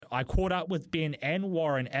I caught up with Ben and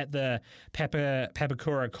Warren at the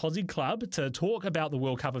Papakura Kosi Club to talk about the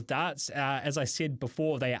World Cup of Darts. As I said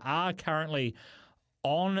before, they are currently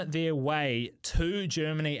on their way to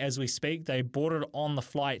Germany as we speak. They boarded on the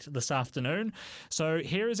flight this afternoon. So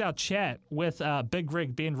here is our chat with Big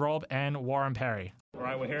Rig Ben Robb and Warren Parry. All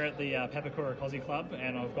right, we're here at the Papakura Kosi Club,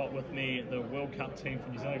 and I've got with me the World Cup team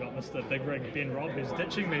from New Zealand. I've got Mr. Big Rig Ben Robb, who's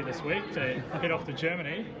ditching me this week to head off to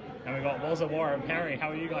Germany. And we've got Wazza Warren Parry.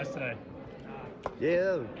 How are you guys today?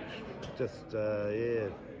 Yeah, just,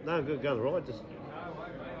 no, good, going all right, just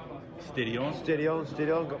steady on.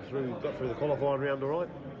 Got through the qualifying round all right.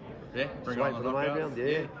 Yeah, bring wait on for the main round,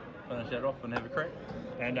 yeah. Finish that off and have a crack.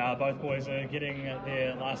 And both boys are getting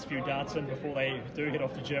their last few darts in before they do head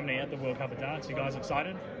off to Germany at the World Cup of Darts. You guys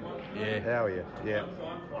excited? Yeah. Hell yeah.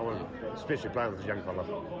 I want, especially playing with a young fella.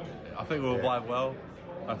 I think we'll vibe well.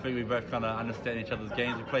 I think we both kind of understand each other's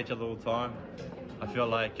games. We play each other all the time. I feel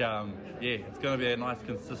like, it's going to be a nice,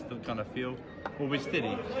 consistent kind of feel. We'll be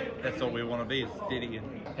steady. That's what we want to be, steady and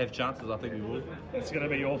have chances. I think we will. It's going to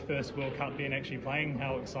be your first World Cup being actually playing.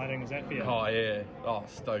 How exciting is that for you? Oh, yeah. Oh,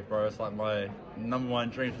 stoked, bro. It's like my number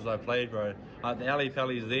one dream since I played, bro. The alley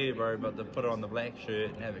pally's there, bro, but to put it on the black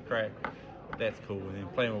shirt and have a crack, that's cool. And then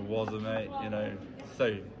playing with Wazza, mate,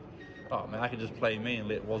 oh man, I could just play me and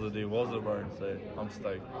let Wazza do Wazza, bro. So I'm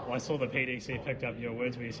stoked. Well, I saw the PDC picked up your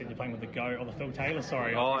words where you said you're playing with the GOAT, or the Phil Taylor,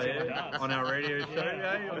 sorry. Oh yeah, on our radio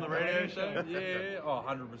show, on the radio show. Yeah. Oh,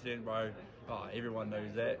 100%, bro. Oh, everyone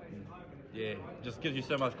knows that. And yeah, just gives you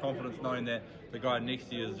so much confidence knowing that the guy next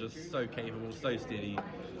to you is just so capable, so steady,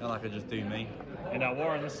 and I could just do me. And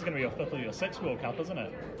Warren, this is going to be your fifth or your sixth World Cup, isn't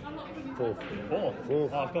it? Fourth. Oh,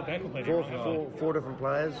 I've got that completely wrong. Four different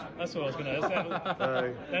players. That's what I was going to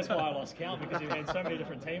say. That's why I lost count, because you've had so many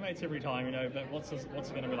different teammates every time, but what's it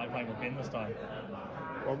going to be like playing with Ben this time?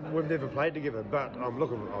 Well, we've never played together, but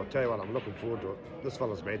I'll tell you what, I'm looking forward to it. This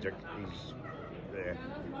fella's magic.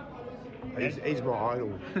 He's my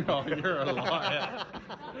idol. Oh, you're a liar.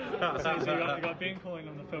 So you got Ben calling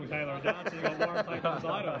him the Phil Taylor of dance, and you got Warren playing him his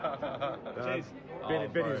idol. Jeez.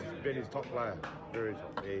 Ben is top player. Very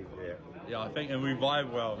top. Yeah, I think, and we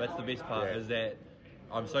vibe well. That's the best part, is that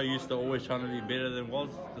I'm so used to always trying to be better than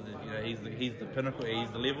Woz, because he's the pinnacle,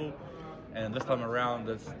 he's the level, and this time around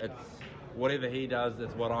it's whatever he does,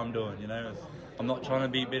 that's what I'm doing. I'm not trying to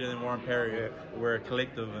be better than Warren Parry. We're a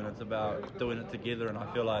collective, and it's about doing it together. And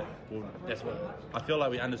I feel like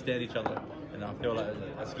we understand each other, and I feel like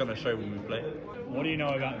it's going to show when we play. What do you know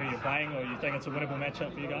about who you're playing, or you think it's a winnable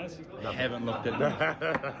matchup for you guys? I haven't looked at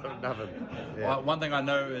it. Nothing. Yeah. One thing I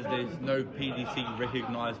know is there's no PDC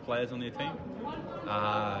recognised players on their team,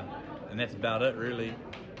 and that's about it, really.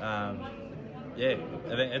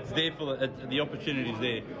 It's there for the opportunity's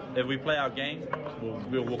there. If we play our game,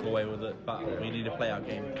 we'll walk away with it, but we need to play our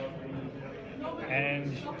game.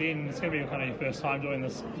 And Ben, it's going to be kind of your first time doing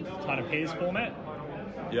this kind of pairs format.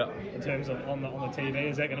 Yeah. In terms of on the TV,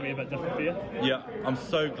 is that going to be a bit different for you? Yeah, I'm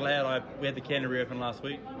so glad we had the Canterbury Open last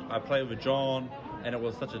week. I played with John, and it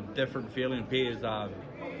was such a different feeling. Pairs.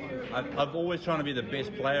 I've always trying to be the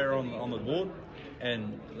best player on the board,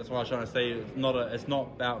 and that's why I was trying to say it's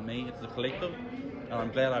not about me, it's the collective. And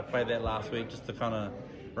I'm glad I played that last week just to kind of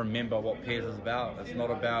remember what pairs is about. It's not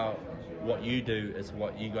about what you do, it's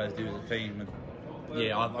what you guys do as a team. And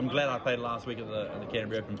I'm glad I played last week at the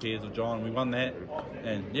Canterbury Open pairs with John. We won that,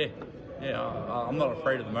 and I'm not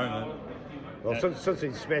afraid at the moment. Well, since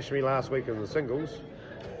he smashed me last week in the singles,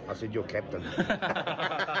 I said, you're captain. So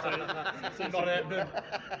not happening.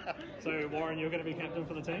 So, Warren, you're going to be captain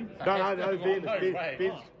for the team? No,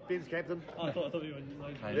 Ben's captain. Oh, I thought you were...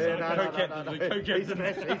 No. Co-captain. He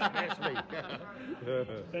smashed me.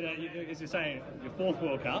 But as you're saying, your fourth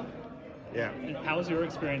World Cup. Yeah. How is your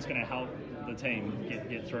experience going to help the team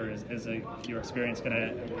get through? Is your experience going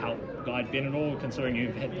to help guide Ben at all, considering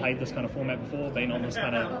you've played this kind of format before, played in this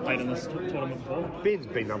tournament before? Ben's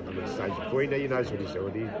been up to this stage before. He knows what he's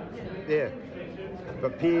doing.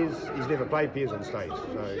 But pairs, he's never played pairs on stage,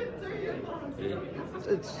 so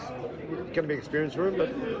it's going to be experience for him. But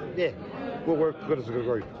we'll work good as a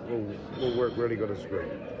group. We'll work really good as a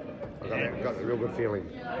group. I've got a real good feeling.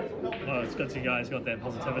 Well, it's good to you guys got that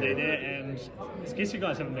positivity there, and I guess you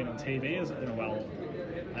guys haven't been on TV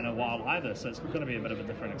in a while either, so it's going to be a bit of a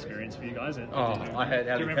different experience for you guys. I had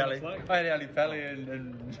Ali Pally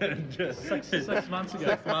and just 6 months ago.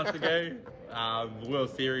 6 months ago. The World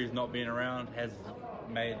Series not being around has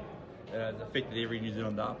affected every New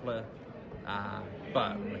Zealand dart player.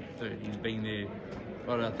 But dude, he's been there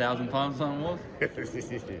 1,000 times something was.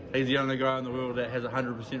 He's the only guy in the world that has a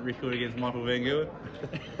 100% record against Michael Van Gerwen.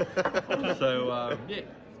 So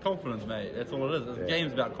confidence, mate. That's all it is. The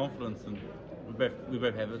game's about confidence, and we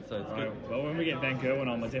both have it, so it's good. Well, when we get Van Gerwen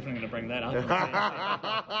on, we're definitely going to bring that up.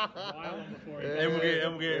 And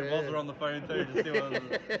we'll get Wozzer on the phone too to see what it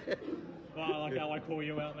is. Well, I like how I call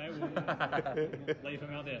you out, mate. We'll leave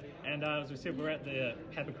him out there. And as we said, we're at the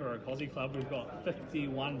Papakura Kosi Club. We've got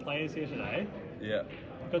 51 players here today. Yeah.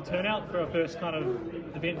 Good turnout for our first kind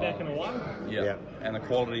of event back in a while. Yeah. And the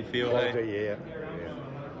quality feel. Yeah.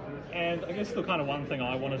 And I guess the kind of one thing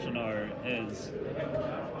I wanted to know is,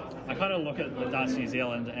 I kind of look at the Darts New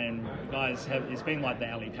Zealand, and guys it's been like the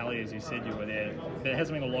Ali Pally, as you said, you were there. There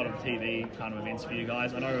hasn't been a lot of TV kind of events for you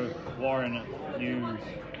guys. I know, Warren, you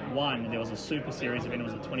won. There was a Super Series event.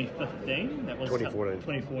 Was it 2015? That was 2014.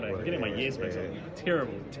 2014. I'm getting my years mixed up.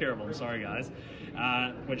 Terrible. I'm sorry, guys.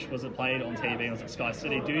 Which was it played on TV and was at Sky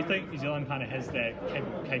City. Do you think New Zealand kind of has that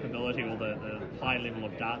capability, or the high level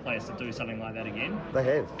of dart players to do something like that again? They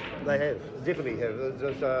have. Definitely have.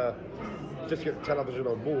 Just get television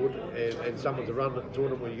on board and someone to run the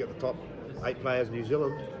tournament where you get the top 8 players in New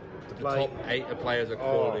Zealand to play. The top 8 players are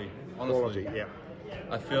quality. Honestly. Quality, yeah.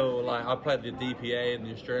 I feel like I played the DPA and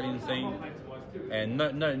the Australian scene, and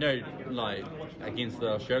no, like against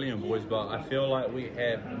the Australian boys, but I feel like we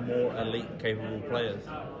have more elite, capable players,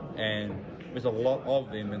 and there's a lot of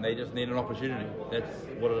them, and they just need an opportunity. That's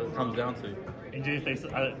what it comes down to. And do you think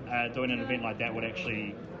doing an event like that would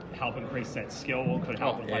actually help increase that skill, or could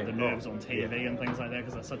help with like the nerves on TV and things like that,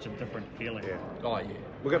 because it's such a different feeling? Yeah. Oh yeah.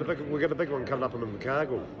 We got a big one coming up in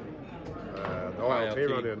Invercargill. The ILT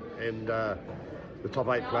run, and the top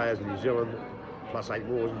 8 players in New Zealand plus 8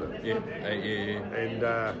 more, isn't it? Yeah. And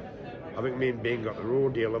I think me and Ben got the raw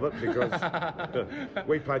deal of it, because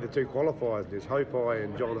we played the 2 qualifiers. There's Hopai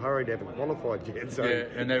and John Hurry haven't qualified yet. So yeah,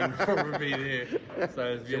 and they would probably be there.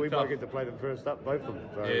 So we might get to play them first up, both of them.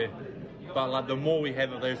 So. Yeah. But like the more we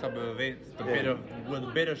have of those type of events,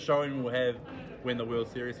 the better showing we'll have when the World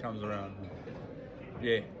Series comes around.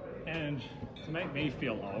 Yeah. And to make me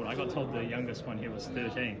feel old, I got told the youngest one here was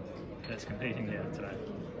 13 that's competing here today.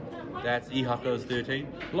 That's Ihaka's 13.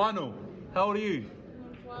 Lionel, how old are you?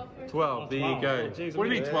 12. There you go. Oh, geez, what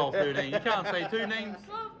do you mean 12, 13? You can't say 2 names.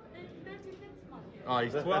 Oh,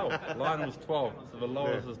 he's 12. Lionel's 12. So the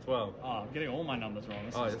lowest is 12. Oh, I'm getting all my numbers wrong.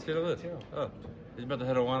 Instead of this. Oh, he's about to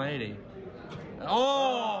hit a 180.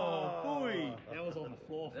 Oh, boy. That was on the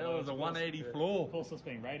floor. That was a 180 floor. Of course, this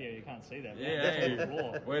being radio, you can't see that. Yeah, That's on the hey.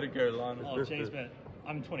 floor. Way to go, Lionel. Oh, jeez, but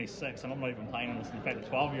I'm 26 and I'm not even playing on this. In fact, the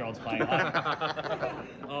 12-year-old's playing.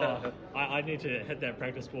 I need to hit that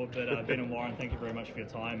practice board. But Ben and Warren, thank you very much for your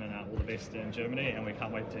time, and all the best in Germany. And we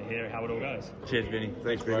can't wait to hear how it all goes. Cheers, Benny.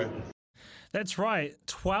 Thanks, bro. That's right.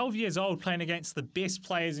 12 years old, playing against the best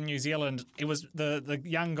players in New Zealand. It was the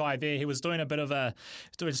young guy there. He was doing a bit of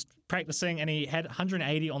practicing, and he had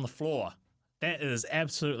 180 on the floor. That is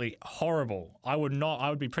absolutely horrible. I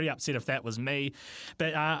would be pretty upset if that was me.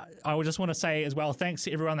 But I would just want to say as well, thanks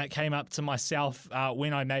to everyone that came up to myself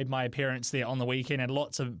when I made my appearance there on the weekend, and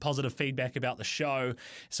lots of positive feedback about the show.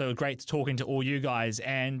 So great talking to all you guys,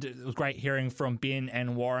 and it was great hearing from Ben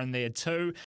and Warren there too.